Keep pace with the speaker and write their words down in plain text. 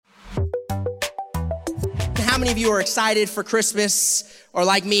many of you are excited for Christmas? Or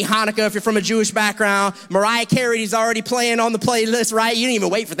like me, Hanukkah, if you're from a Jewish background, Mariah Carey's already playing on the playlist, right? You didn't even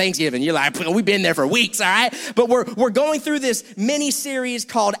wait for Thanksgiving. You're like, we've been there for weeks, all right? But we're going through this mini-series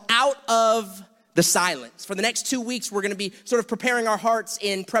called Out of the Silence. For the next 2 weeks, we're going to be sort of preparing our hearts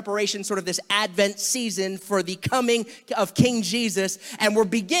in preparation, sort of this Advent season for the coming of King Jesus. And we're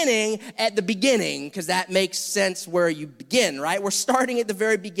beginning at the beginning, because that makes sense where you begin, right? We're starting at the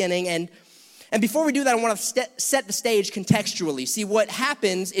very beginning, and before we do that, I want to set the stage contextually. See, what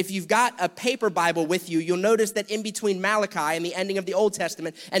happens if you've got a paper Bible with you, you'll notice that in between Malachi and the ending of the Old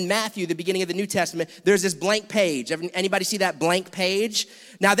Testament and Matthew, the beginning of the New Testament, there's this blank page. Anybody see that blank page?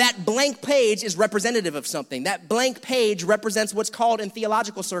 Now, that blank page is representative of something. That blank page represents what's called in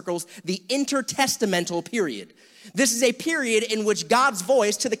theological circles the intertestamental period. This is a period in which God's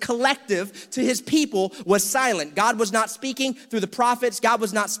voice to the collective, to his people, was silent. God was not speaking through the prophets. God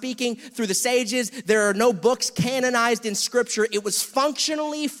was not speaking through the sages. There are no books canonized in Scripture. It was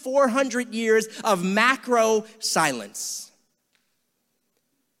functionally 400 years of macro silence.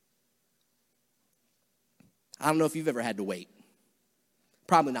 I don't know if you've ever had to wait.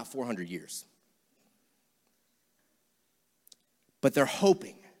 Probably not 400 years. But they're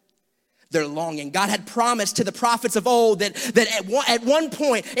hoping. They're longing. God had promised to the prophets of old that at one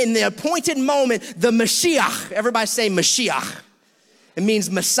point, in the appointed moment, the Mashiach, everybody say Mashiach. It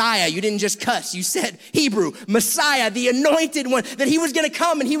means Messiah. You didn't just cuss. You said Hebrew. Messiah, the anointed one, that he was going to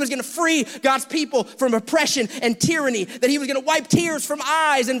come and he was going to free God's people from oppression and tyranny, that he was going to wipe tears from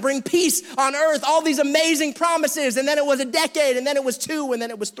eyes and bring peace on earth. All these amazing promises. And then it was a decade, and then it was 2, and then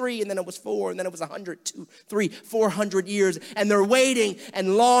it was 3, and then it was 4, and then it was 100, 2, 3, 400 years. And they're waiting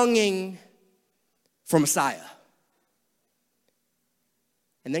and longing for Messiah.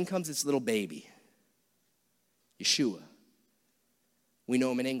 And then comes this little baby, Yeshua. We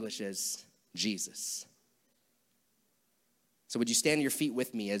know him in English as Jesus. So would you stand on your feet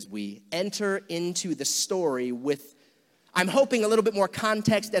with me as we enter into the story with, I'm hoping, a little bit more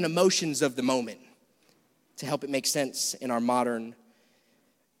context and emotions of the moment to help it make sense in our modern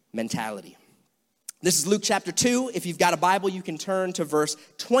mentality. This is Luke chapter 2. If you've got a Bible, you can turn to verse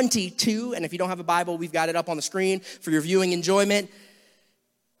 22. And if you don't have a Bible, we've got it up on the screen for your viewing enjoyment.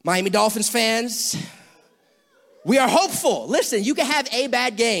 Miami Dolphins fans, we are hopeful. Listen, you can have a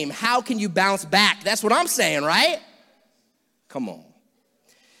bad game. How can you bounce back? That's what I'm saying, right? Come on.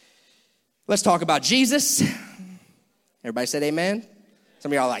 Let's talk about Jesus. Everybody said amen?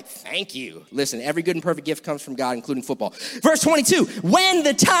 Some of y'all are like, thank you. Listen, every good and perfect gift comes from God, including football. Verse 22, when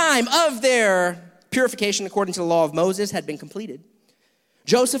the time of their purification according to the law of Moses had been completed,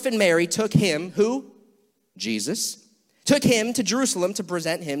 Joseph and Mary took him, who? Jesus. Took him to Jerusalem to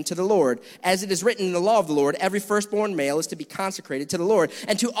present him to the Lord. As it is written in the law of the Lord, every firstborn male is to be consecrated to the Lord,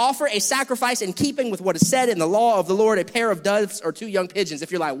 and to offer a sacrifice in keeping with what is said in the law of the Lord, a pair of doves or 2 young pigeons.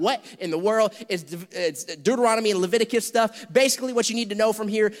 If you're like, what in the world is it's Deuteronomy and Leviticus stuff? Basically, what you need to know from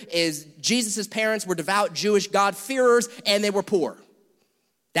here is Jesus' parents were devout Jewish God-fearers, and they were poor.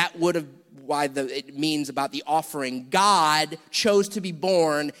 That would have why it means about the offering. God chose to be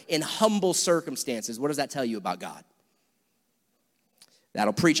born in humble circumstances. What does that tell you about God?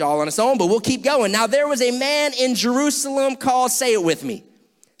 That'll preach all on its own, but we'll keep going. Now, there was a man in Jerusalem called, say it with me,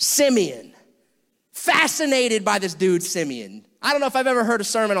 Simeon. Fascinated by this dude, Simeon. I don't know if I've ever heard a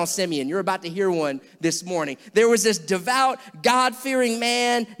sermon on Simeon. You're about to hear one this morning. There was this devout, God-fearing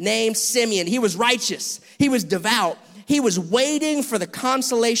man named Simeon. He was righteous. He was devout. He was waiting for the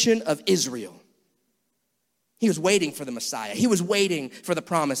consolation of Israel. He was waiting for the Messiah. He was waiting for the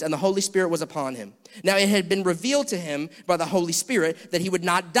promise, and the Holy Spirit was upon him. Now, it had been revealed to him by the Holy Spirit that he would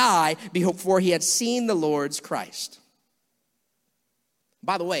not die before he had seen the Lord's Christ.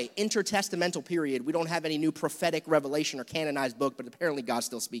 By the way, intertestamental period, we don't have any new prophetic revelation or canonized book, but apparently God's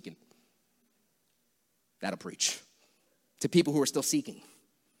still speaking. That'll preach to people who are still seeking.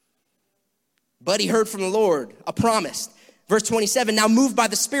 But he heard from the Lord a promise. Verse 27, now moved by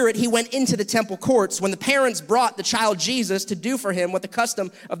the Spirit, he went into the temple courts. When the parents brought the child Jesus to do for him what the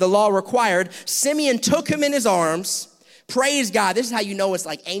custom of the law required, Simeon took him in his arms. Praise God. This is how you know it's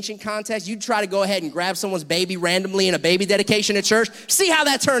like ancient context. You try to go ahead and grab someone's baby randomly in a baby dedication at church. See how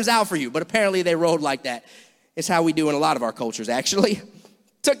that turns out for you. But apparently they rolled like that. It's how we do in a lot of our cultures, actually.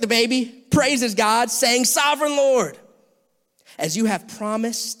 Took the baby, praises God, saying, Sovereign Lord, as you have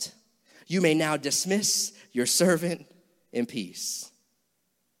promised, you may now dismiss your servant in peace.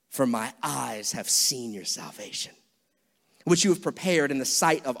 For my eyes have seen your salvation, which you have prepared in the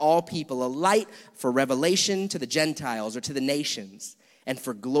sight of all people, a light for revelation to the Gentiles or to the nations, and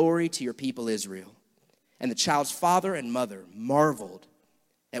for glory to your people Israel. And the child's father and mother marveled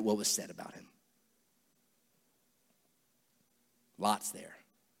at what was said about him. Lots there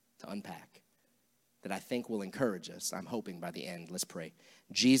to unpack that I think will encourage us. I'm hoping by the end. Let's pray.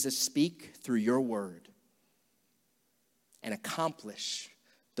 Jesus, speak through your word and accomplish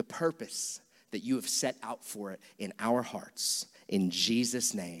the purpose that you have set out for it in our hearts. In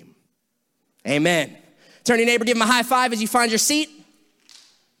Jesus' name, amen. Turn to your neighbor, give him a high five as you find your seat.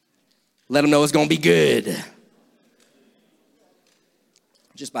 Let them know it's going to be good.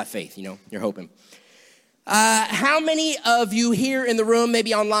 Just by faith, you're hoping. How many of you here in the room,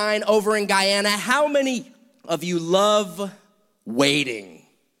 maybe online, over in Guyana, how many of you love waiting?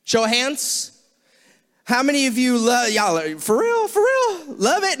 Show of hands. How many of you love, y'all are, for real,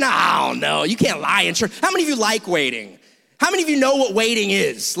 love it? No, you can't lie in church. How many of you like waiting? How many of you know what waiting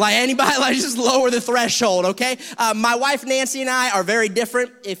is? Like anybody, just lower the threshold, okay? My wife Nancy and I are very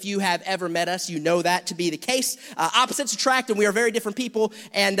different. If you have ever met us, you know that to be the case. Opposites attract, and we are very different people.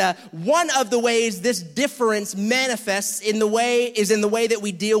 And one of the ways this difference manifests is in the way that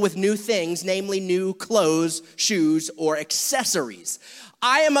we deal with new things, namely new clothes, shoes, or accessories.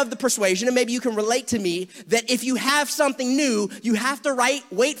 I am of the persuasion, and maybe you can relate to me, that if you have something new, you have to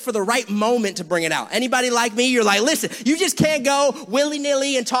wait for the right moment to bring it out. Anybody like me? You're like, listen, you just can't go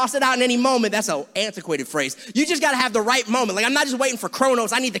willy-nilly and toss it out in any moment. That's an antiquated phrase. You just got to have the right moment. Like, I'm not just waiting for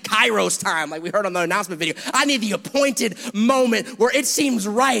Chronos. I need the Kairos time, like we heard on the announcement video. I need the appointed moment where it seems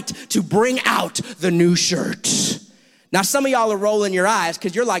right to bring out the new shirt. Now, some of y'all are rolling your eyes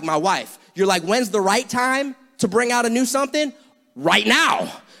because you're like my wife. You're like, when's the right time to bring out a new something? Right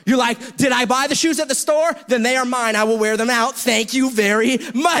now. You're like, did I buy the shoes at the store? Then they are mine. I will wear them out. Thank you very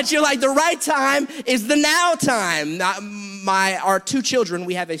much. You're like, the right time is the now time. Our two children,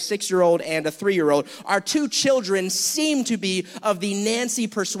 we have a 6-year-old and a 3-year-old. Our two children seem to be of the Nancy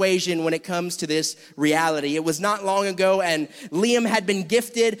persuasion when it comes to this reality. It was not long ago, and Liam had been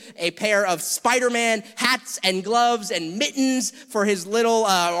gifted a pair of Spider-Man hats and gloves and mittens for his little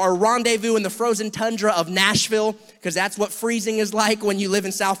our rendezvous in the frozen tundra of Nashville, because that's what freezing is like when you live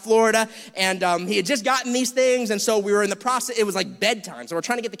in South Florida. And he had just gotten these things, and so we were in the process. It was like bedtime, so we're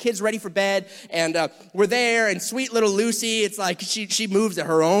trying to get the kids ready for bed, and we're there, and sweet little Lucy, it's like she moves at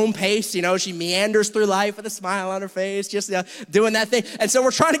her own pace, she meanders through life with a smile on her face, just doing that thing. And so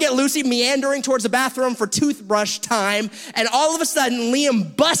we're trying to get Lucy meandering towards the bathroom for toothbrush time, and all of a sudden,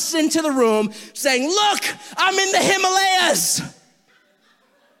 Liam busts into the room saying, "Look, I'm in the Himalayas!"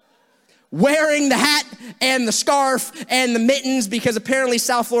 Wearing the hat and the scarf and the mittens, because apparently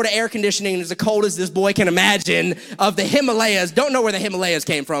South Florida air conditioning is the coldest this boy can imagine, of the Himalayas. Don't know where the Himalayas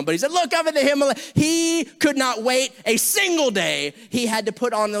came from, but he said, look, I'm in the Himalayas. He could not wait a single day. He had to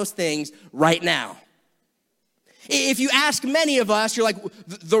put on those things right now. If you ask many of us, you're like,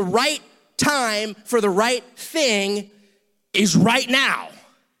 the right time for the right thing is right now.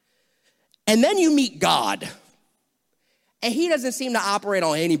 And then you meet God. And he doesn't seem to operate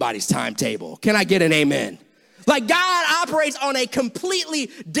on anybody's timetable. Can I get an amen? Like, God operates on a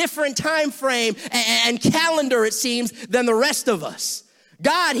completely different time frame and calendar, it seems, than the rest of us.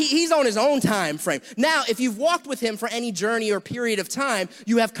 God, he's on his own time frame. Now, if you've walked with him for any journey or period of time,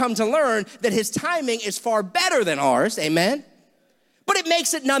 you have come to learn that his timing is far better than ours, amen? But it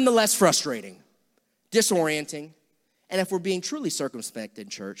makes it nonetheless frustrating, disorienting, and if we're being truly circumspect in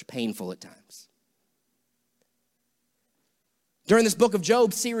church, painful at times. During this Book of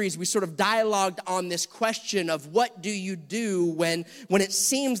Job series, we sort of dialogued on this question of what do you do when it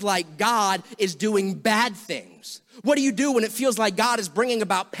seems like God is doing bad things? What do you do when it feels like God is bringing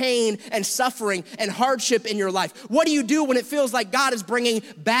about pain and suffering and hardship in your life? What do you do when it feels like God is bringing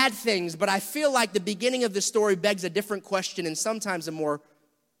bad things? But I feel like the beginning of the story begs a different question, and sometimes a more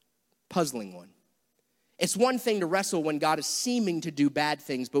puzzling one. It's one thing to wrestle when God is seeming to do bad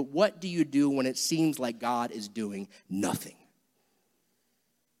things, but what do you do when it seems like God is doing nothing?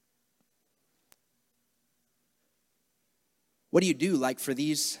 What do you do, like for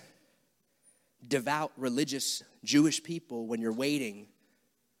these devout, religious Jewish people, when you're waiting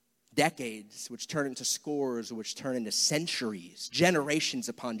decades, which turn into scores, which turn into centuries, generations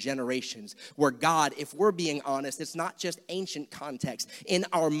upon generations, where God, if we're being honest, it's not just ancient context, in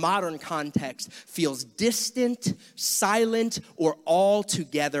our modern context, feels distant, silent, or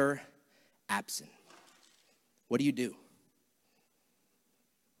altogether absent? What do you do?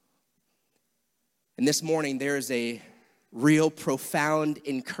 And this morning, there is a real profound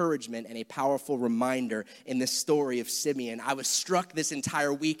encouragement and a powerful reminder in this story of Simeon. I was struck this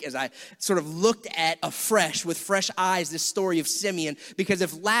entire week as I sort of looked at afresh, with fresh eyes, this story of Simeon, because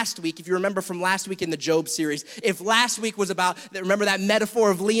if you remember from last week in the Job series, if last week was about, remember that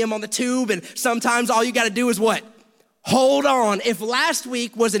metaphor of Liam on the tube, and sometimes all you got to do is what? Hold on. If last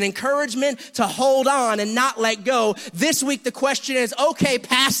week was an encouragement to hold on and not let go, this week the question is, okay,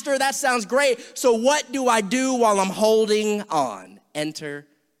 pastor, that sounds great. So what do I do while I'm holding on? Enter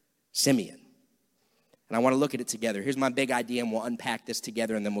Simeon. And I want to look at it together. Here's my big idea, and we'll unpack this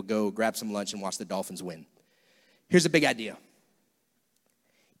together, and then we'll go grab some lunch and watch the Dolphins win. Here's a big idea.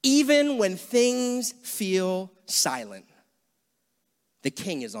 Even when things feel silent, the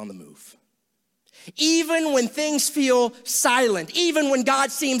king is on the move. Even when things feel silent, even when God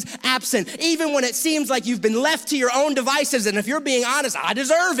seems absent, even when it seems like you've been left to your own devices, and if you're being honest, I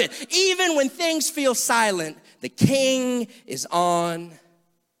deserve it. Even when things feel silent, the king is on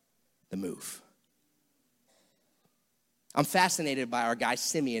the move. I'm fascinated by our guy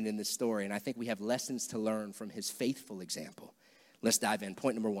Simeon in this story, and I think we have lessons to learn from his faithful example. Let's dive in.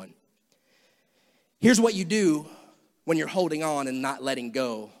 Point number 1. Here's what you do when you're holding on and not letting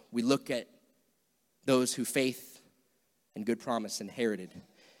go. We look at those who faith and good promise inherited.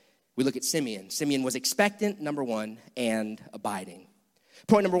 We look at Simeon. Simeon was expectant, number 1, and abiding.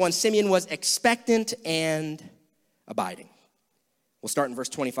 Point number 1, Simeon was expectant and abiding. We'll start in verse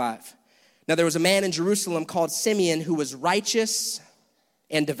 25. Now there was a man in Jerusalem called Simeon who was righteous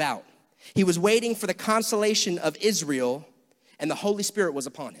and devout. He was waiting for the consolation of Israel, and the Holy Spirit was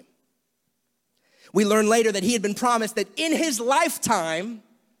upon him. We learn later that he had been promised that in his lifetime,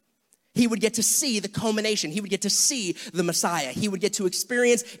 he would get to see the culmination. He would get to see the Messiah. He would get to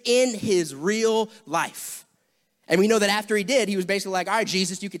experience in his real life. And we know that after he did, he was basically like, all right,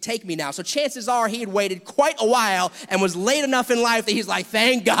 Jesus, you could take me now. So chances are he had waited quite a while and was late enough in life that he's like,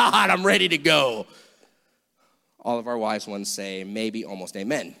 thank God, I'm ready to go. All of our wise ones say, maybe, almost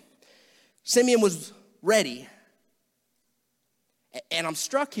amen. Simeon was ready. And I'm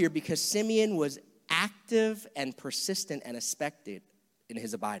struck here because Simeon was active and persistent and expected in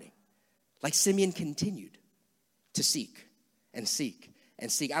his abiding. Like Simeon continued to seek and seek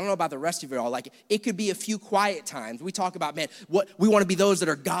and seek. I don't know about the rest of you all. Like it could be a few quiet times. We talk about, man, what we want to be those that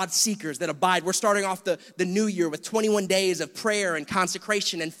are God seekers, that abide. We're starting off the new year with 21 days of prayer and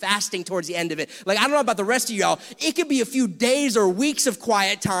consecration and fasting towards the end of it. Like I don't know about the rest of y'all. It could be a few days or weeks of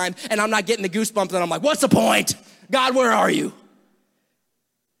quiet time and I'm not getting the goosebumps and I'm like, what's the point? God, where are you?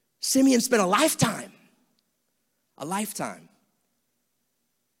 Simeon spent a lifetime.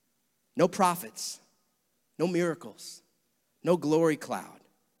 No prophets, no miracles, no glory cloud.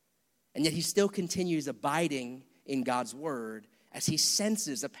 And yet he still continues abiding in God's word as he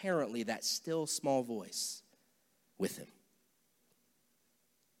senses apparently that still small voice with him.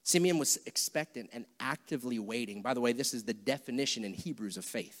 Simeon was expectant and actively waiting. By the way, this is the definition in Hebrews of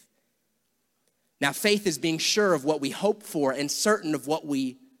faith. Now, faith is being sure of what we hope for and certain of what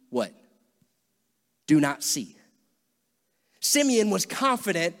we, do not see. Simeon was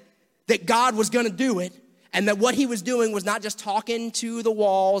confident that God was going to do it and that what he was doing was not just talking to the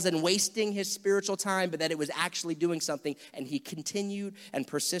walls and wasting his spiritual time, but that it was actually doing something, and he continued and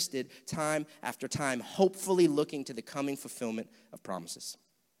persisted time after time, hopefully looking to the coming fulfillment of promises.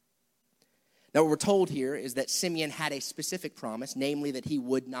 Now, what we're told here is that Simeon had a specific promise, namely that he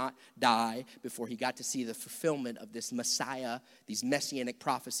would not die before he got to see the fulfillment of this Messiah, these messianic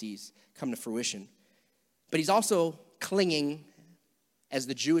prophecies come to fruition. But he's also clinging, as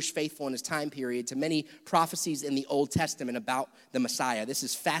the Jewish faithful in his time period, to many prophecies in the Old Testament about the Messiah. This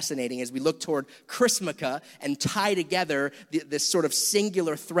is fascinating as we look toward Christmaka and tie together this sort of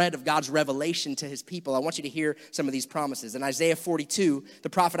singular thread of God's revelation to his people. I want you to hear some of these promises. In Isaiah 42, the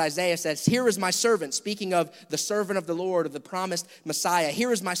prophet Isaiah says, "Here is my servant," speaking of the servant of the Lord, of the promised Messiah.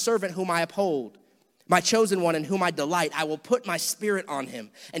 "Here is my servant whom I uphold, my chosen one in whom I delight. I will put my spirit on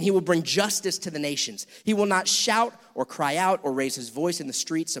him, and he will bring justice to the nations. He will not shout or cry out or raise his voice in the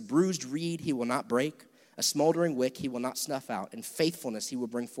streets. A bruised reed he will not break. A smoldering wick he will not snuff out. In faithfulness he will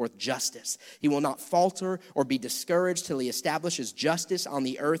bring forth justice. He will not falter or be discouraged till he establishes justice on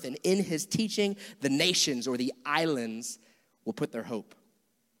the earth. And in his teaching, the nations or the islands will put their hope."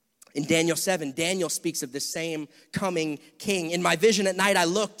 In Daniel 7, Daniel speaks of this same coming king. "In my vision at night I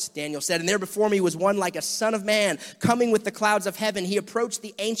looked," Daniel said, "and there before me was one like a son of man, coming with the clouds of heaven. He approached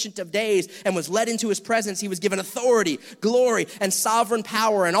the Ancient of Days and was led into his presence. He was given authority, glory, and sovereign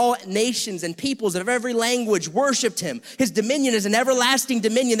power, and all nations and peoples of every language worshiped him. His dominion is an everlasting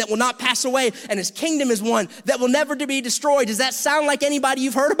dominion that will not pass away, and his kingdom is one that will never be destroyed." Does that sound like anybody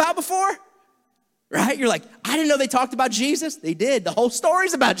you've heard about before? Right? You're like, I didn't know they talked about Jesus. They did. The whole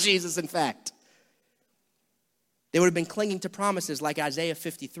story's about Jesus, in fact. They would have been clinging to promises like Isaiah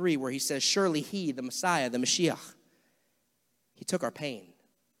 53, where he says, "Surely he, the Messiah, the Mashiach, he took our pain.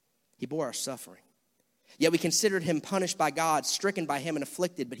 He bore our suffering. Yet we considered him punished by God, stricken by him and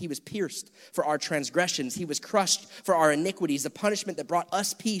afflicted, but he was pierced for our transgressions. He was crushed for our iniquities. The punishment that brought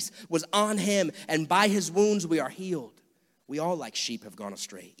us peace was on him, and by his wounds we are healed. We all like sheep have gone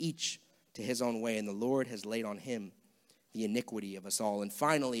astray, each to his own way, and the Lord has laid on him the iniquity of us all. And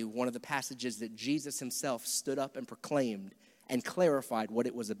finally, one of the passages that Jesus himself stood up and proclaimed and clarified what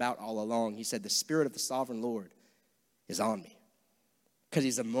it was about all along. He said, the Spirit of the sovereign Lord is on me, because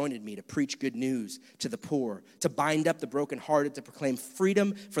he's anointed me to preach good news to the poor, to bind up the brokenhearted, to proclaim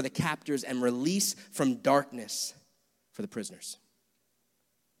freedom for the captors and release from darkness for the prisoners.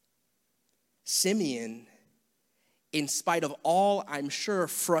 Simeon, in spite of all, I'm sure,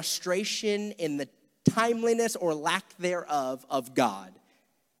 frustration in the timeliness or lack thereof of God,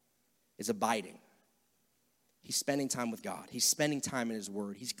 is abiding. He's spending time with God. He's spending time in his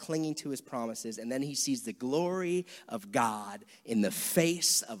word. He's clinging to his promises. And then he sees the glory of God in the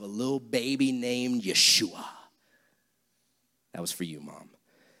face of a little baby named Yeshua. That was for you, Mom.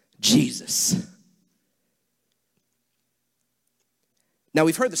 Jesus. Now,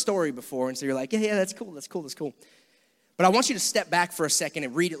 we've heard the story before, and so you're like, yeah, that's cool. But I want you to step back for a second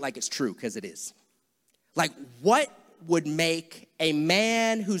and read it like it's true, because it is. Like, what would make a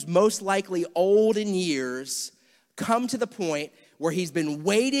man who's most likely old in years come to the point where he's been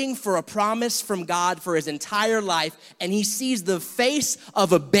waiting for a promise from God for his entire life, and he sees the face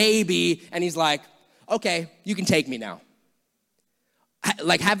of a baby, and he's like, okay, you can take me now.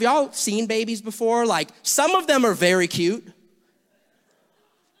 Like, have y'all seen babies before? Like, some of them are very cute.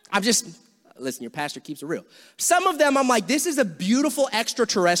 Listen, your pastor keeps it real. Some of them, I'm like, this is a beautiful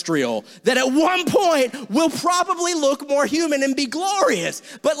extraterrestrial that at one point will probably look more human and be glorious.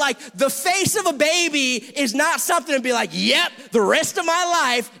 But like, the face of a baby is not something to be like, yep, the rest of my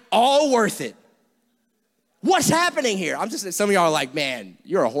life, all worth it. What's happening here? Some of y'all are like, man,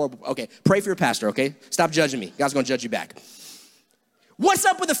 you're a horrible, okay, pray for your pastor, okay? Stop judging me. God's gonna judge you back. What's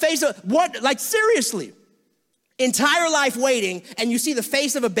up with the face of, seriously? Entire life waiting, and you see the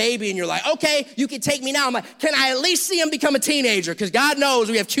face of a baby, and you're like, okay, you can take me now. I'm like, can I at least see him become a teenager? Because God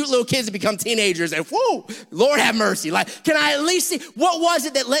knows we have cute little kids that become teenagers, and whoo, Lord have mercy. Like, can I at least see? What was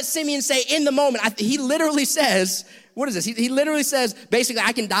it that let Simeon say in the moment? He literally says, what is this? He literally says, basically,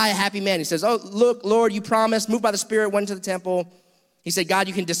 I can die a happy man. He says, oh, look, Lord, you promised, moved by the Spirit, went to the temple. He said, God,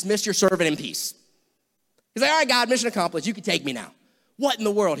 you can dismiss your servant in peace. He's like, all right, God, mission accomplished. You can take me now. What in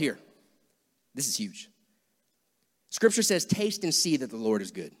the world here? This is huge. Scripture says, taste and see that the Lord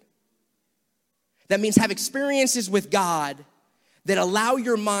is good. That means have experiences with God that allow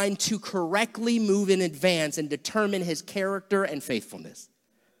your mind to correctly move in advance and determine his character and faithfulness.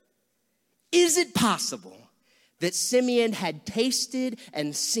 Is it possible that Simeon had tasted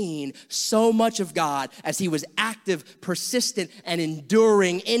and seen so much of God as he was active, persistent, and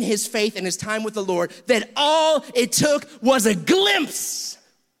enduring in his faith and his time with the Lord, that all it took was a glimpse?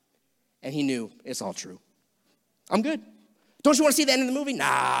 And he knew it's all true. I'm good. Don't you want to see the end of the movie?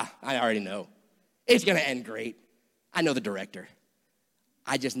 Nah, I already know. It's going to end great. I know the director.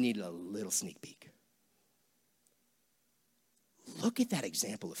 I just needed a little sneak peek. Look at that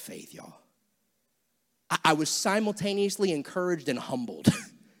example of faith, y'all. I was simultaneously encouraged and humbled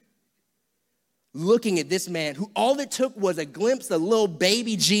looking at this man who all it took was a glimpse of little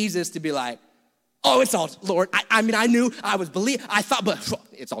baby Jesus to be like, oh, it's all, Lord. I knew, I was believing, I thought, but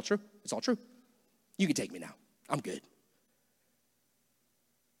it's all true. It's all true. You can take me now. I'm good.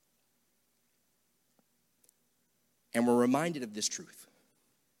 And we're reminded of this truth.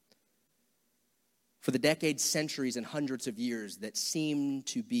 For the decades, centuries, and hundreds of years that seem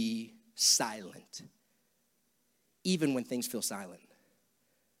to be silent, even when things feel silent,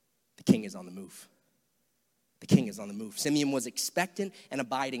 the king is on the move. The king is on the move. Simeon was expectant and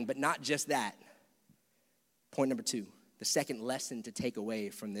abiding, but not just that. Point number 2, the second lesson to take away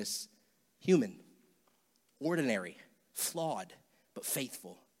from this human, ordinary, flawed, but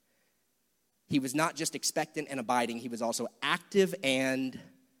faithful. He was not just expectant and abiding, he was also active and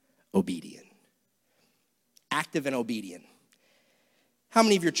obedient. Active and obedient. How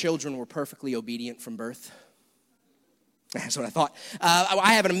many of your children were perfectly obedient from birth? That's what I thought.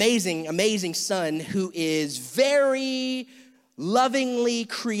 I have an amazing son who is very lovingly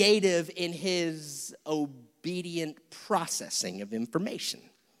creative in his obedient processing of information.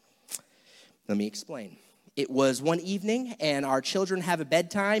 Let me explain. It was one evening, and our children have a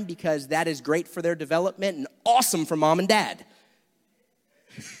bedtime because that is great for their development and awesome for mom and dad.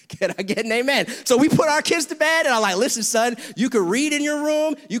 Can I get an amen? So we put our kids to bed, and I'm like, listen, son, you could read in your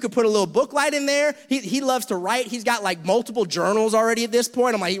room. You could put a little book light in there. He loves to write. He's got like multiple journals already at this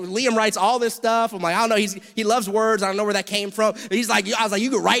point. I'm like, Liam writes all this stuff. I'm like, I don't know. He loves words. I don't know where that came from. But he's like, I was like, you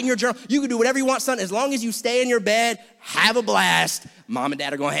could write in your journal. You could do whatever you want, son. As long as you stay in your bed, have a blast. Mom and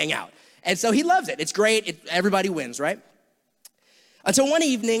dad are going to hang out. And so he loves it. It's great. Everybody wins, right? Until one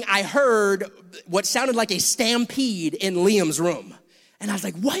evening, I heard what sounded like a stampede in Liam's room. And I was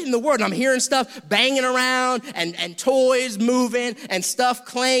like, what in the world? And I'm hearing stuff banging around and toys moving and stuff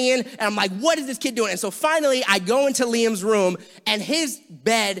clanging. And I'm like, what is this kid doing? And so finally, I go into Liam's room, and his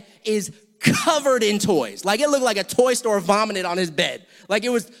bed is covered in toys. Like, it looked like a toy store vomited on his bed. Like, it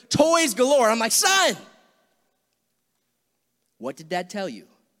was toys galore. I'm like, son, what did dad tell you?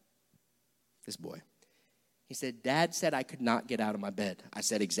 This boy. He said, Dad said I could not get out of my bed. I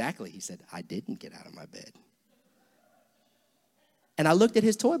said, exactly. He said, I didn't get out of my bed. And I looked at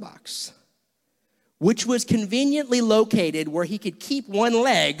his toy box, which was conveniently located where he could keep one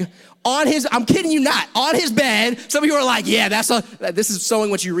leg on his, I'm kidding you not, on his bed. Some of you are like, yeah, this is sowing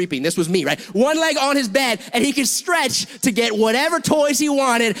what you're reaping. This was me, right? One leg on his bed, and he could stretch to get whatever toys he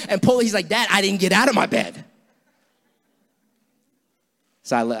wanted and pull. He's like, Dad, I didn't get out of my bed.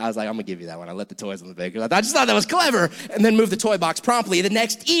 So I was like, I'm going to give you that one. I let the toys on the bed. I just thought that was clever, and then moved the toy box promptly the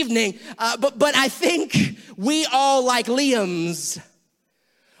next evening. But I think we all, like Liam's,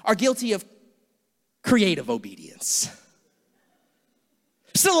 are guilty of creative obedience.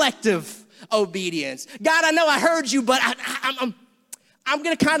 Selective obedience. God, I know I heard you, but I'm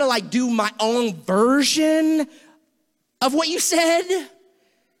going to kind of like do my own version of what you said.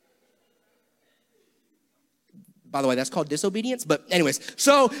 By the way, that's called disobedience. But anyways,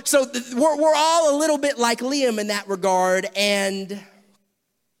 so we're all a little bit like Liam in that regard, and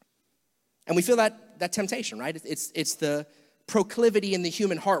we feel that temptation, right? It's the proclivity in the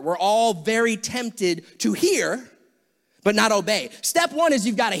human heart. We're all very tempted to hear, but not obey. Step one is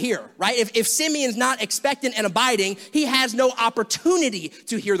you've got to hear, right? If Simeon's not expectant and abiding, he has no opportunity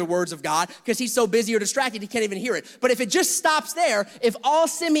to hear the words of God because he's so busy or distracted he can't even hear it. But if it just stops there, if all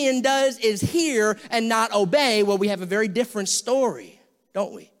Simeon does is hear and not obey, well, we have a very different story,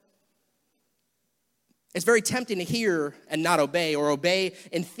 don't we? It's very tempting to hear and not obey, or obey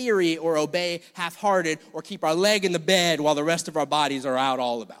in theory, or obey half-hearted, or keep our leg in the bed while the rest of our bodies are out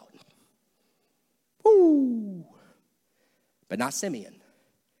all about. Woo! But not Simeon.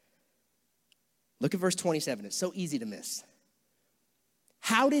 Look at verse 27. It's so easy to miss.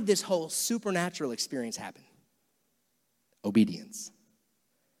 How did this whole supernatural experience happen? Obedience.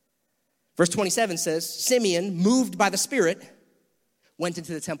 Verse 27 says, Simeon, moved by the Spirit, went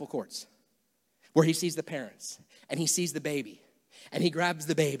into the temple courts, where he sees the parents, and he sees the baby, and he grabs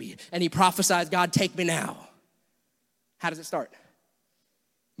the baby, and he prophesies, God, take me now. How does it start?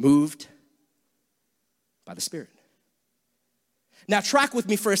 Moved by the Spirit. Now, track with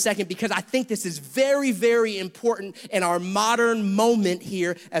me for a second, because I think this is very, very important in our modern moment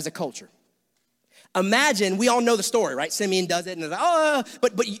here as a culture. Imagine, we all know the story, right? Simeon does it, and it's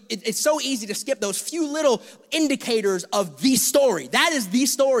like, but it's so easy to skip those few little indicators of the story. That is the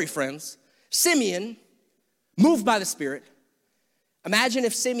story, friends. Simeon, moved by the Spirit. Imagine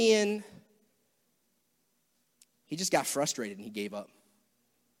if Simeon, he just got frustrated and he gave up,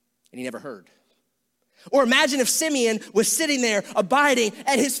 and he never heard. Or imagine if Simeon was sitting there abiding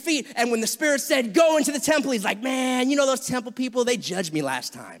at his feet, and when the Spirit said, go into the temple, he's like, man, you know those temple people, they judged me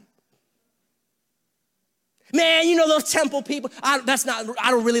last time. Man, you know those temple people, I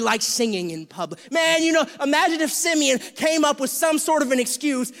don't really like singing in public. Man, imagine if Simeon came up with some sort of an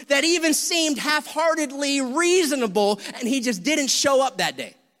excuse that even seemed half-heartedly reasonable, and he just didn't show up that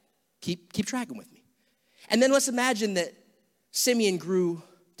day. Keep tracking with me. And then let's imagine that Simeon grew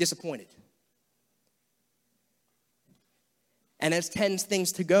disappointed. And as things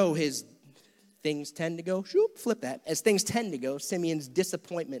tend to go, flip that. As things tend to go, Simeon's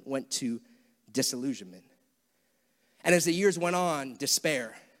disappointment went to disillusionment. And as the years went on,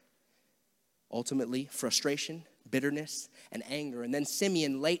 despair. Ultimately, frustration, bitterness, and anger. And then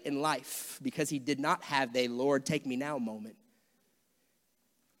Simeon, late in life, because he did not have the Lord, take me now moment,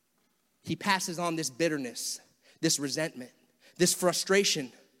 he passes on this bitterness, this resentment, this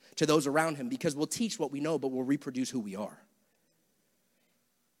frustration to those around him, because we'll teach what we know, but we'll reproduce who we are.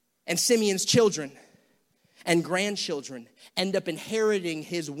 And Simeon's children and grandchildren end up inheriting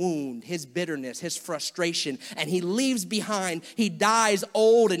his wound, his bitterness, his frustration, and he dies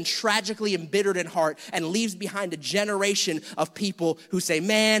old and tragically embittered in heart, and leaves behind a generation of people who say,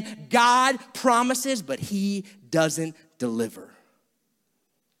 man, God promises, but he doesn't deliver.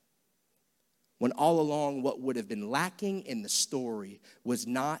 when all along what would have been lacking in the story was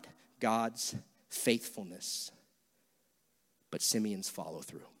not God's faithfulness, but Simeon's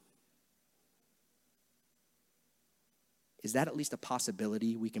follow-through. Is that at least a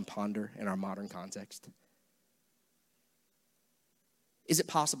possibility we can ponder in our modern context? Is it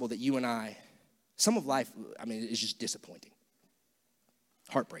possible that you and I, some of life, is just disappointing,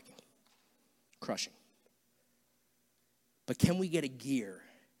 heartbreaking, crushing. But can we get a gear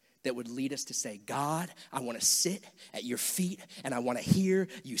that would lead us to say, God, I want to sit at your feet and I want to hear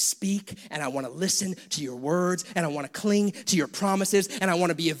you speak and I want to listen to your words and I want to cling to your promises and I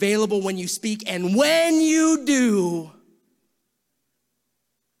want to be available when you speak, and when you do,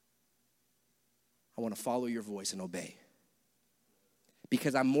 I want to follow your voice and obey.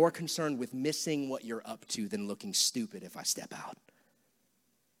 Because I'm more concerned with missing what you're up to than looking stupid if I step out.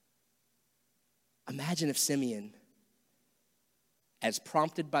 Imagine if Simeon, as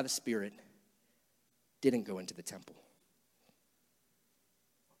prompted by the Spirit, didn't go into the temple.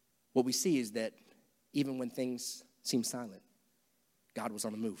 What we see is that even when things seem silent, God was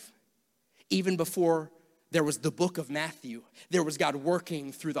on the move. Even before there was the book of Matthew, there was God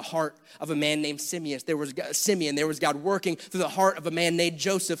working through the heart of a man named Simeon. There was God working through the heart of a man named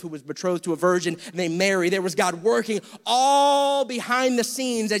Joseph, who was betrothed to a virgin named Mary. There was God working all behind the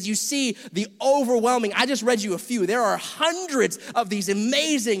scenes as you see the overwhelming. I just read you a few. There are hundreds of these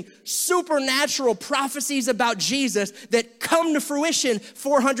amazing supernatural prophecies about Jesus that come to fruition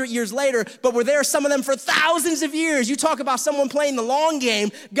 400 years later, but were there, some of them, for thousands of years. You talk about someone playing the long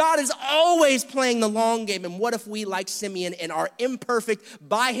game. God is always playing the long game. And what if we, like Simeon, in our imperfect,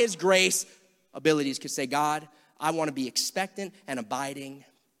 by his grace, abilities could say, God, I want to be expectant and abiding.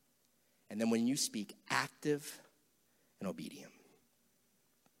 And then when you speak, active and obedient.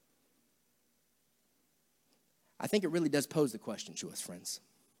 I think it really does pose the question to us, friends.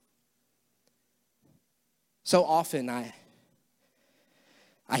 So often I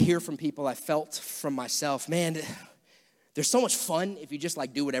hear from people, I felt from myself, man, there's so much fun if you just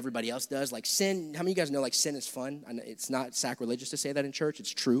do what everybody else does. Like sin, how many of you guys know sin is fun? I know it's not sacrilegious to say that in church.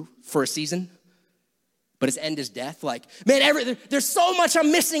 It's true for a season, but its end is death. There's so much I'm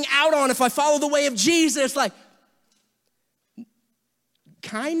missing out on if I follow the way of Jesus.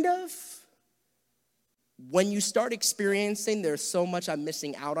 Kind of. When you start experiencing there's so much I'm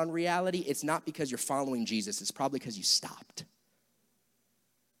missing out on reality, it's not because you're following Jesus. It's probably because you stopped.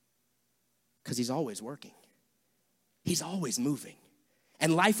 Because he's always working. He's always moving.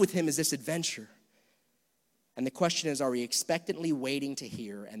 And life with him is this adventure. And the question is, are we expectantly waiting to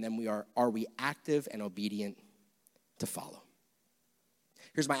hear? And then are we active and obedient to follow?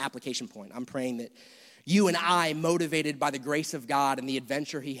 Here's my application point. I'm praying that you and I, motivated by the grace of God and the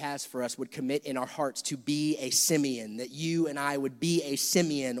adventure he has for us, would commit in our hearts to be a Simeon. That you and I would be a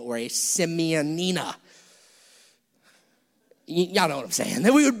Simeon or a Simeonina. Y'all know what I'm saying.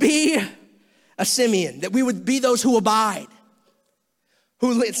 That we would be a Simeon, that we would be those who abide,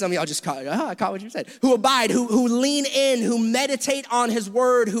 some of y'all just caught, I caught what you said, who abide, who lean in, who meditate on his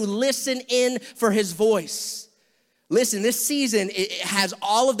word, who listen in for his voice. Listen, this season, it has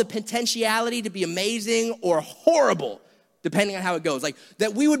all of the potentiality to be amazing or horrible, depending on how it goes.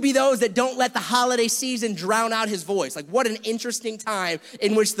 That we would be those that don't let the holiday season drown out his voice. What an interesting time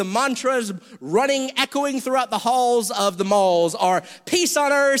in which the mantras echoing throughout the halls of the malls are peace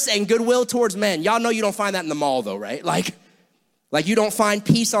on earth and goodwill towards men. Y'all know you don't find that in the mall though, right? Like you don't find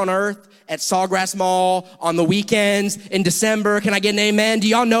peace on earth at Sawgrass Mall on the weekends in December. Can I get an amen? Do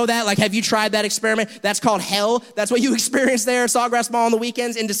y'all know that? Have you tried that experiment? That's called hell. That's what you experience there at Sawgrass Mall on the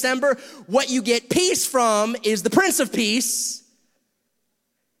weekends in December. What you get peace from is the Prince of Peace.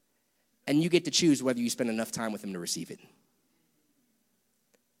 And you get to choose whether you spend enough time with him to receive it.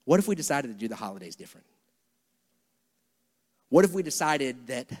 What if we decided to do the holidays different? What if we decided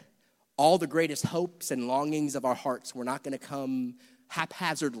that all the greatest hopes and longings of our hearts were not going to come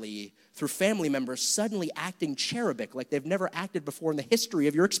haphazardly through family members suddenly acting cherubic like they've never acted before in the history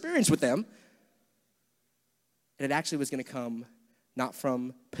of your experience with them? And it actually was going to come not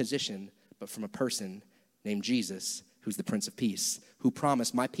from position, but from a person named Jesus, who's the Prince of Peace, who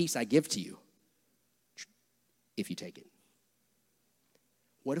promised, my peace I give to you if you take it.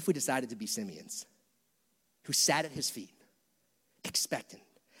 What if we decided to be Simeons who sat at his feet, expectant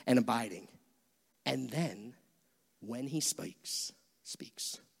and abiding, and then when he spokes,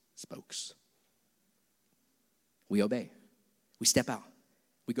 we obey, we step out,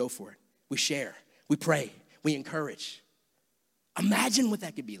 we go for it, we share, we pray, we encourage. Imagine what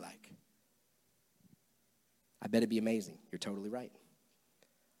that could be like. I bet it'd be amazing. You're totally right.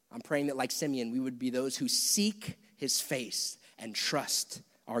 I'm praying that like Simeon, we would be those who seek his face and trust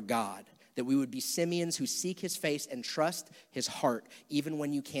our God, that we would be Simeons who seek his face and trust his heart, even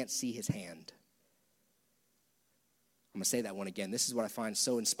when you can't see his hand. I'm going to say that one again. This is what I find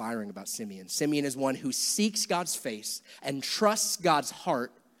so inspiring about Simeon. Simeon is one who seeks God's face and trusts God's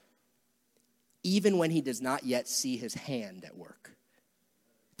heart, even when he does not yet see his hand at work.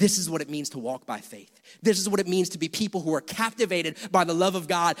 This is what it means to walk by faith. This is what it means to be people who are captivated by the love of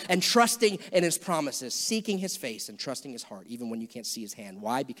God and trusting in his promises, seeking his face and trusting his heart, even when you can't see his hand.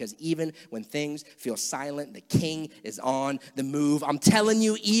 Why? Because even when things feel silent, the king is on the move. I'm telling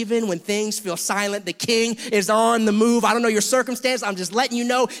you, even when things feel silent, the king is on the move. I don't know your circumstance. I'm just letting you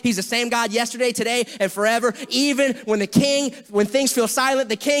know he's the same God yesterday, today, and forever. Even when things feel silent,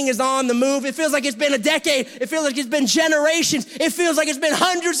 the king is on the move. It feels like it's been a decade. It feels like it's been generations. It feels like it's been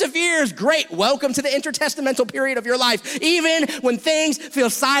hundreds of years. Great. Welcome to the intertestamental period of your life. Even when things feel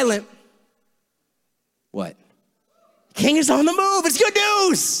silent, what? King is on the move. It's good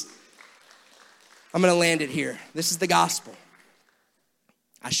news. I'm going to land it here. This is the gospel.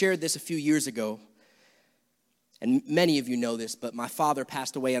 I shared this a few years ago, and many of you know this, but my father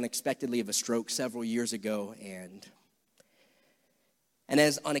passed away unexpectedly of a stroke several years ago, and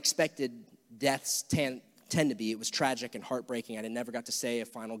as unexpected deaths tend to be, it was tragic and heartbreaking. I never got to say a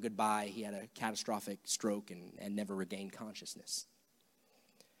final goodbye. He had a catastrophic stroke and never regained consciousness.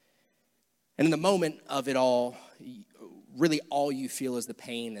 And in the moment of it all, really all you feel is the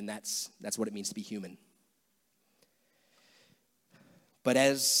pain, and that's what it means to be human. But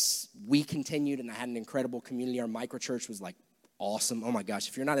as we continued, and I had an incredible community, our microchurch was like awesome. Oh my gosh,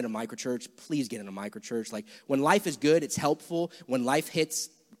 if you're not in a microchurch, please get in a microchurch. Like when life is good, it's helpful. When life hits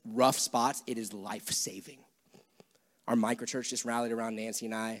rough spots, it is life-saving. Our microchurch just rallied around Nancy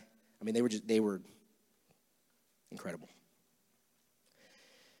and I. I mean, they were incredible.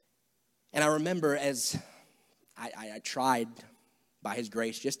 And I remember as I tried by his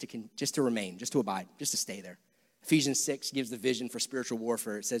grace just to remain, just to abide, just to stay there. Ephesians 6 gives the vision for spiritual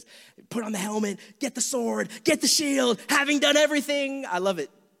warfare. It says, put on the helmet, get the sword, get the shield, having done everything. I love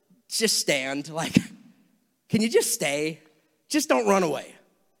it. Just stand. Like, can you just stay? Just don't run away.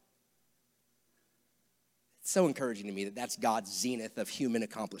 It's so encouraging to me that that's God's zenith of human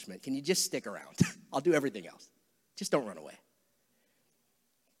accomplishment. Can you just stick around? I'll do everything else. Just don't run away.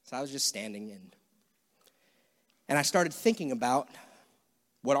 So I was just standing, and I started thinking about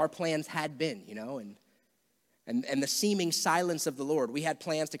what our plans had been, and the seeming silence of the Lord. We had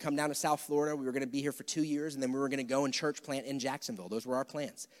plans to come down to South Florida. We were going to be here for 2 years, and then we were going to go and church plant in Jacksonville. Those were our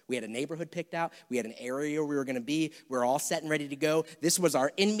plans. We had a neighborhood picked out. We had an area we were going to be. We were all set and ready to go. This was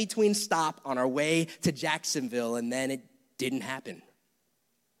our in-between stop on our way to Jacksonville, and then it didn't happen.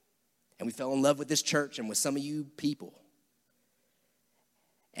 And we fell in love with this church and with some of you people.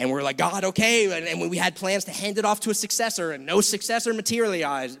 And we're like, God, okay. And we had plans to hand it off to a successor, and no successor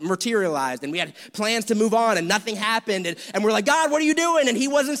materialized. And we had plans to move on, and nothing happened. And we're like, God, what are you doing? And he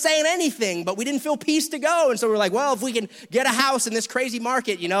wasn't saying anything, but we didn't feel peace to go. And so we're like, well, if we can get a house in this crazy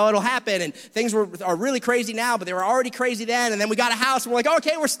market, it'll happen. And things are really crazy now, but they were already crazy then. And then we got a house, and we're like,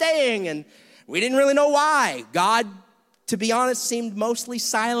 okay, we're staying. And we didn't really know why. God, to be honest, seemed mostly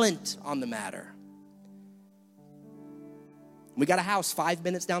silent on the matter. We got a house 5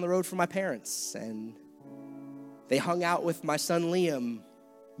 minutes down the road from my parents, and they hung out with my son Liam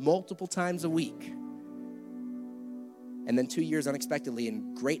multiple times a week. And then 2 years unexpectedly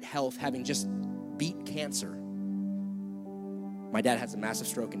in great health, having just beat cancer, my dad has a massive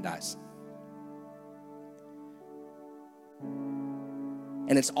stroke and dies.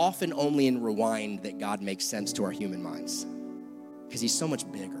 And it's often only in rewind that God makes sense to our human minds, because he's so much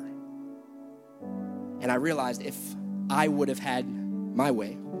bigger. And I realized if I would have had my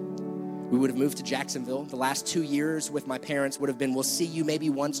way, we would have moved to Jacksonville. The last 2 years with my parents would have been, we'll see you maybe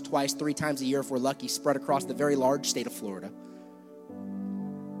once, twice, 3 times a year if we're lucky, spread across the very large state of Florida.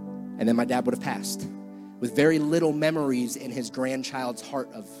 And then my dad would have passed with very little memories in his grandchild's heart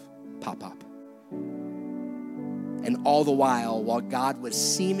of Pop-Pop. And all the while God was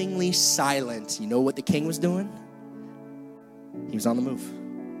seemingly silent, you know what the king was doing? He was on the move.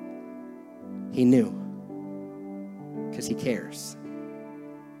 He knew. Because he cares.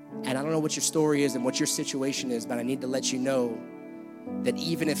 And I don't know what your story is and what your situation is, but I need to let you know that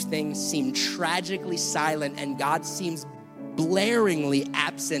even if things seem tragically silent and God seems blaringly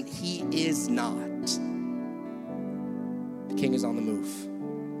absent, he is not. The king is on the move.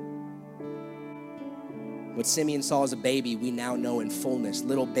 What Simeon saw as a baby, we now know in fullness.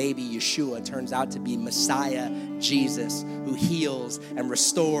 Little baby Yeshua turns out to be Messiah Jesus, who heals and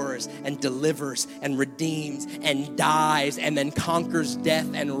restores and delivers and redeems and dies and then conquers death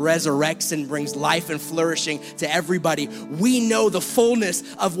and resurrects and brings life and flourishing to everybody. We know the fullness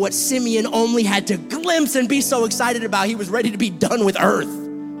of what Simeon only had to glimpse and be so excited about. He was ready to be done with earth.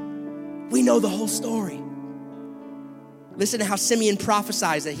 We know the whole story. Listen to how Simeon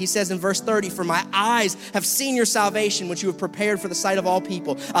prophesies it. He says in verse 30, "For my eyes have seen your salvation, which you have prepared for the sight of all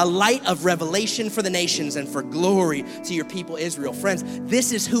people, a light of revelation for the nations and for glory to your people Israel." Friends,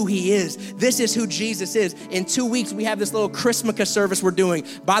 this is who he is. This is who Jesus is. In 2 weeks, we have this little Christmas service we're doing.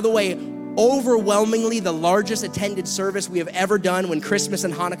 By the way, overwhelmingly the largest attended service we have ever done when Christmas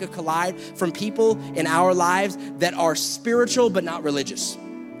and Hanukkah collide, from people in our lives that are spiritual but not religious.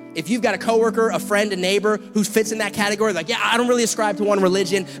 If you've got a coworker, a friend, a neighbor who fits in that category, like, yeah, I don't really ascribe to one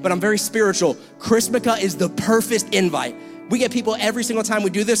religion, but I'm very spiritual, Christmaka is the perfect invite. We get people every single time we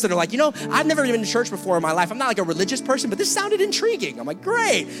do this that are like, I've never been to church before in my life. I'm not like a religious person, but this sounded intriguing. I'm like,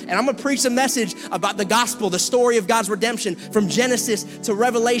 great. And I'm gonna preach a message about the gospel, the story of God's redemption from Genesis to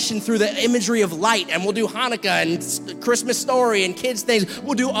Revelation through the imagery of light. And we'll do Hanukkah and Christmas story and kids things.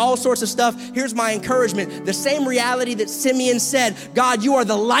 We'll do all sorts of stuff. Here's my encouragement. The same reality that Simeon said, God, you are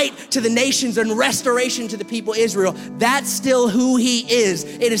the light to the nations and restoration to the people Israel. That's still who he is.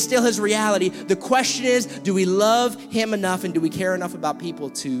 It is still his reality. The question is, do we love him enough and do we care enough about people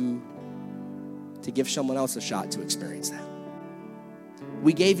to give someone else a shot to experience that?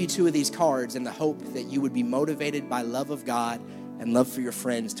 We gave you 2 of these cards in the hope that you would be motivated by love of God and love for your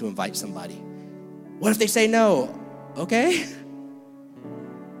friends to invite somebody. What if they say no? Okay.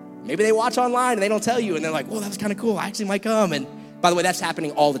 Maybe they watch online and they don't tell you and they're like, well, that was kind of cool. I actually might come. And by the way, that's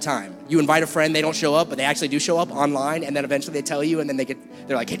happening all the time. You invite a friend, they don't show up, but they actually do show up online, and then eventually they tell you, and then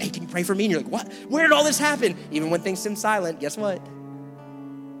they're like, hey, can you pray for me? And you're like, what? Where did all this happen? Even when things seem silent, guess what?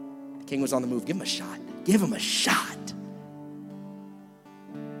 The king was on the move. Give him a shot. Give him a shot.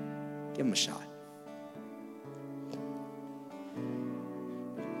 Give him a shot.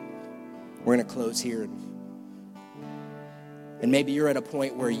 We're going to close here. And maybe you're at a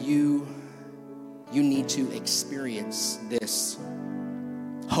point where you need to experience this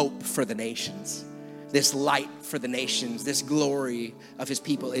hope for the nations, this light for the nations, this glory of his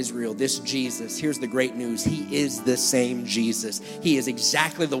people Israel, this Jesus. Here's the great news. He is the same Jesus. He is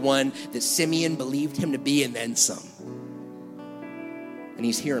exactly the one that Simeon believed him to be and then some. And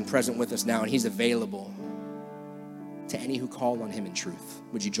he's here and present with us now, and he's available to any who call on him in truth.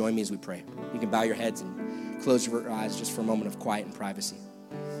 Would you join me as we pray? You can bow your heads and close your eyes just for a moment of quiet and privacy.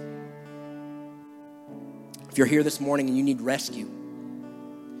 If you're here this morning and you need rescue,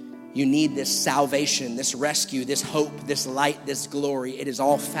 you need this salvation, this rescue, this hope, this light, this glory, it is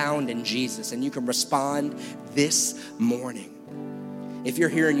all found in Jesus, and you can respond this morning. If you're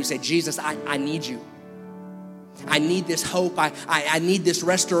here and you say, Jesus, I need you. I need this hope. I need this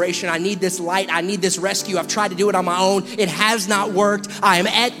restoration. I need this light. I need this rescue. I've tried to do it on my own. It has not worked. I am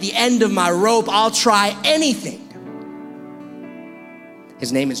at the end of my rope. I'll try anything.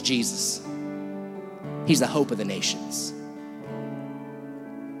 His name is Jesus. He's the hope of the nations.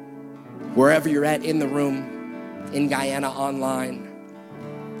 Wherever you're at, in the room, in Guyana, online,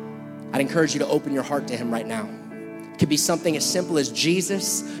 I'd encourage you to open your heart to him right now. It could be something as simple as,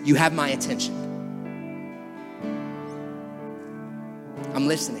 Jesus, you have my attention. I'm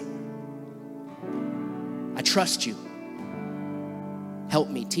listening. I trust you. Help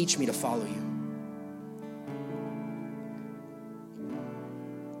me, teach me to follow you.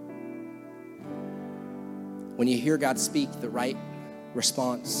 When you hear God speak, the right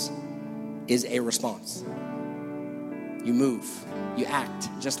response is a response. You move, you act,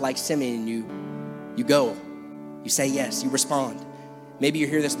 just like Simeon, you go, you say yes, you respond. Maybe you're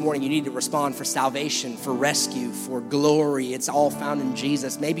here this morning, you need to respond for salvation, for rescue, for glory. It's all found in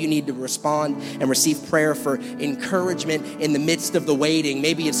Jesus. Maybe you need to respond and receive prayer for encouragement in the midst of the waiting.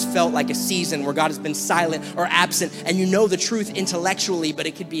 Maybe it's felt like a season where God has been silent or absent, and you know the truth intellectually, but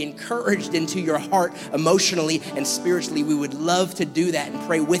it could be encouraged into your heart emotionally and spiritually. We would love to do that and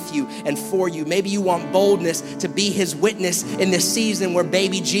pray with you and for you. Maybe you want boldness to be his witness in this season where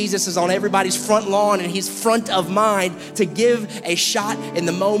baby Jesus is on everybody's front lawn and he's front of mind, to give a shot in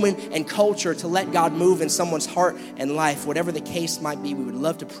the moment and culture, to let God move in someone's heart and life. Whatever the case might be, we would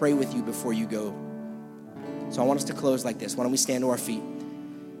love to pray with you before you go. So I want us to close like this. Why don't we stand to our feet?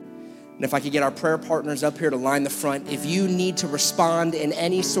 And if I could get our prayer partners up here to line the front, if you need to respond in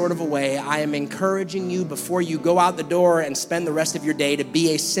any sort of a way, I am encouraging you before you go out the door and spend the rest of your day to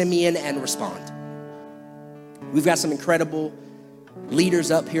be a Simeon and respond. We've got some incredible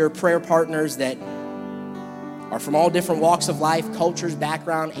leaders up here, prayer partners that are from all different walks of life, cultures,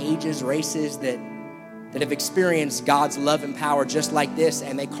 background, ages, races that have experienced God's love and power just like this,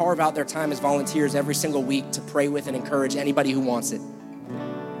 and they carve out their time as volunteers every single week to pray with and encourage anybody who wants it.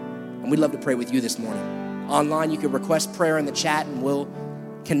 And we'd love to pray with you this morning. Online, you can request prayer in the chat, and we'll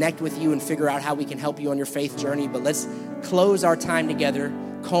connect with you and figure out how we can help you on your faith journey. But let's close our time together,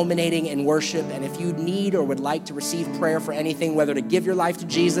 culminating in worship. And if you need or would like to receive prayer for anything, whether to give your life to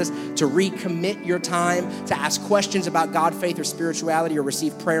Jesus, to recommit your time, to ask questions about God, faith, or spirituality, or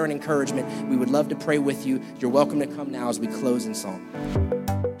receive prayer and encouragement, we would love to pray with you. You're welcome to come now as we close in song.